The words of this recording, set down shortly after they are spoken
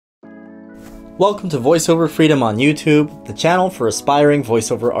Welcome to VoiceOver Freedom on YouTube, the channel for aspiring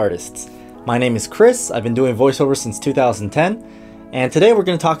voiceover artists. My name is Chris. I've been doing voiceover since 2010, and today we're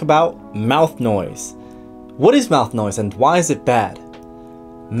going to talk about mouth noise. What is mouth noise and why is it bad?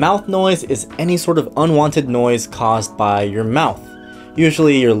 Mouth noise is any sort of unwanted noise caused by your mouth.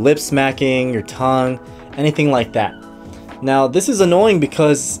 Usually your lip smacking, your tongue, anything like that. Now this is annoying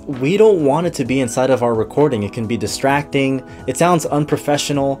because we don't want it to be inside of our recording. It can be distracting, it sounds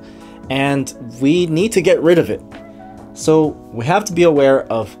unprofessional, and we need to get rid of it. So we have to be aware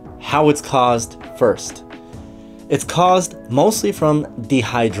of how it's caused first. It's caused mostly from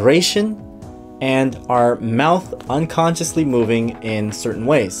dehydration and our mouth unconsciously moving in certain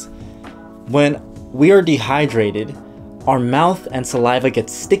ways. When we are dehydrated, our mouth and saliva get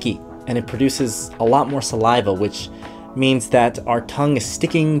sticky and it produces a lot more saliva, which means that our tongue is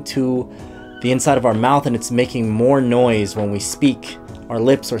sticking to the inside of our mouth and it's making more noise when we speak. Our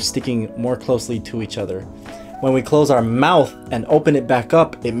lips are sticking more closely to each other. When we close our mouth and open it back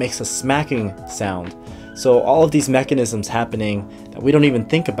up, it makes a smacking sound. So all of these mechanisms happening that we don't even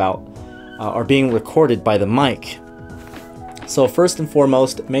think about are being recorded by the mic. So first and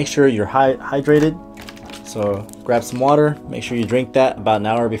foremost, make sure you're hydrated. So grab some water, make sure you drink that about an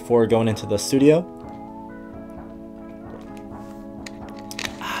hour before going into the studio.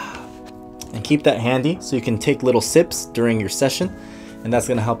 And keep that handy so you can take little sips during your session, and that's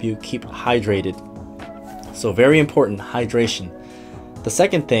going to help you keep hydrated. So very important, hydration. The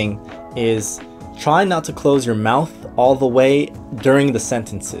second thing is try not to close your mouth all the way during the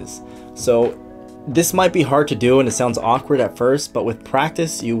sentences. So this might be hard to do and it sounds awkward at first, but with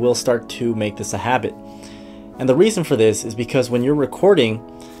practice you will start to make this a habit. And the reason for this is because when you're recording,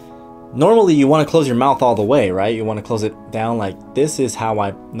 normally you want to close your mouth all the way, right? You want to close it down like this is how I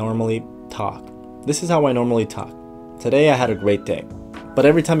normally talk. This is how I normally talk. Today I had a great day. But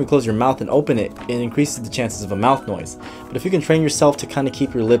every time you close your mouth and open it, it increases the chances of a mouth noise. But if you can train yourself to kind of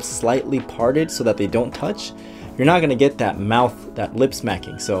keep your lips slightly parted so that they don't touch, you're not going to get that that lip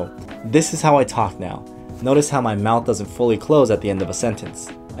smacking. So this is how I talk now. Notice how my mouth doesn't fully close at the end of a sentence.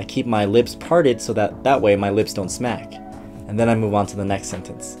 I keep my lips parted so that way my lips don't smack. And then I move on to the next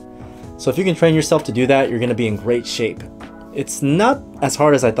sentence. So if you can train yourself to do that, you're going to be in great shape. It's not as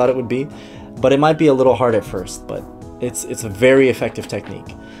hard as I thought it would be, but it might be a little hard at first, but it's a very effective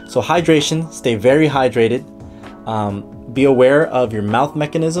technique. So hydration, stay very hydrated. Be aware of your mouth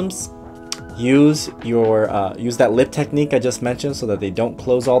mechanisms. Use that lip technique I just mentioned so that they don't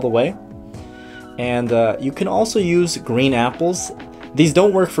close all the way. And you can also use green apples. These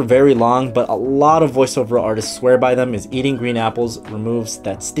don't work for very long, but a lot of voiceover artists swear by them. Is eating green apples removes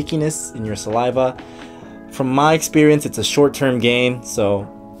that stickiness in your saliva. From my experience, it's a short-term gain, so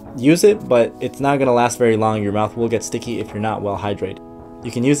use it, but it's not going to last very long. Your mouth will get sticky if you're not well hydrated. You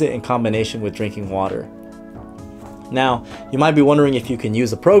can use it in combination with drinking water. Now, you might be wondering if you can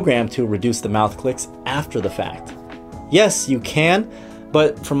use a program to reduce the mouth clicks after the fact. Yes, you can,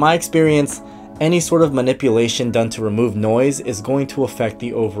 but from my experience, any sort of manipulation done to remove noise is going to affect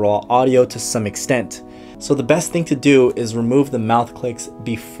the overall audio to some extent. So the best thing to do is remove the mouth clicks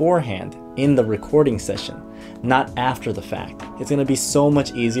beforehand in the recording session, not after the fact. It's going to be so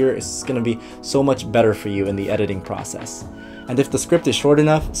much easier. It's going to be so much better for you in the editing process. And if the script is short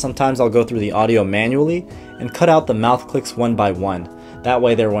enough, sometimes I'll go through the audio manually and cut out the mouth clicks one by one. That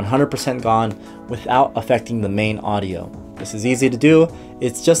way they're 100% gone without affecting the main audio. This is easy to do.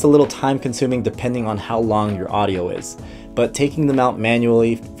 It's just a little time consuming depending on how long your audio is. But taking them out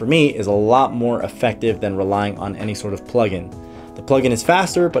manually, for me, is a lot more effective than relying on any sort of plugin. The plugin is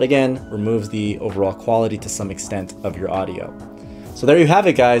faster, but again, removes the overall quality to some extent of your audio. So there you have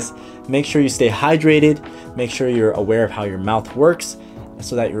it, guys. Make sure you stay hydrated. Make sure you're aware of how your mouth works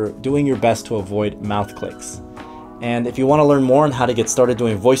so that you're doing your best to avoid mouth clicks. And if you want to learn more on how to get started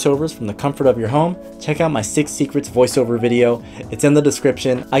doing voiceovers from the comfort of your home, check out my 6 Secrets voiceover video. It's in the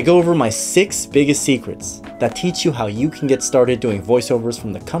description. I go over my 6 biggest secrets that teach you how you can get started doing voiceovers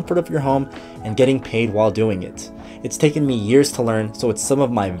from the comfort of your home and getting paid while doing it. It's taken me years to learn, so it's some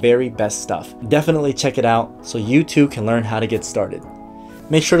of my very best stuff. Definitely check it out so you too can learn how to get started.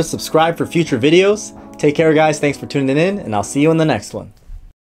 Make sure to subscribe for future videos. Take care, guys. Thanks for tuning in, and I'll see you in the next one.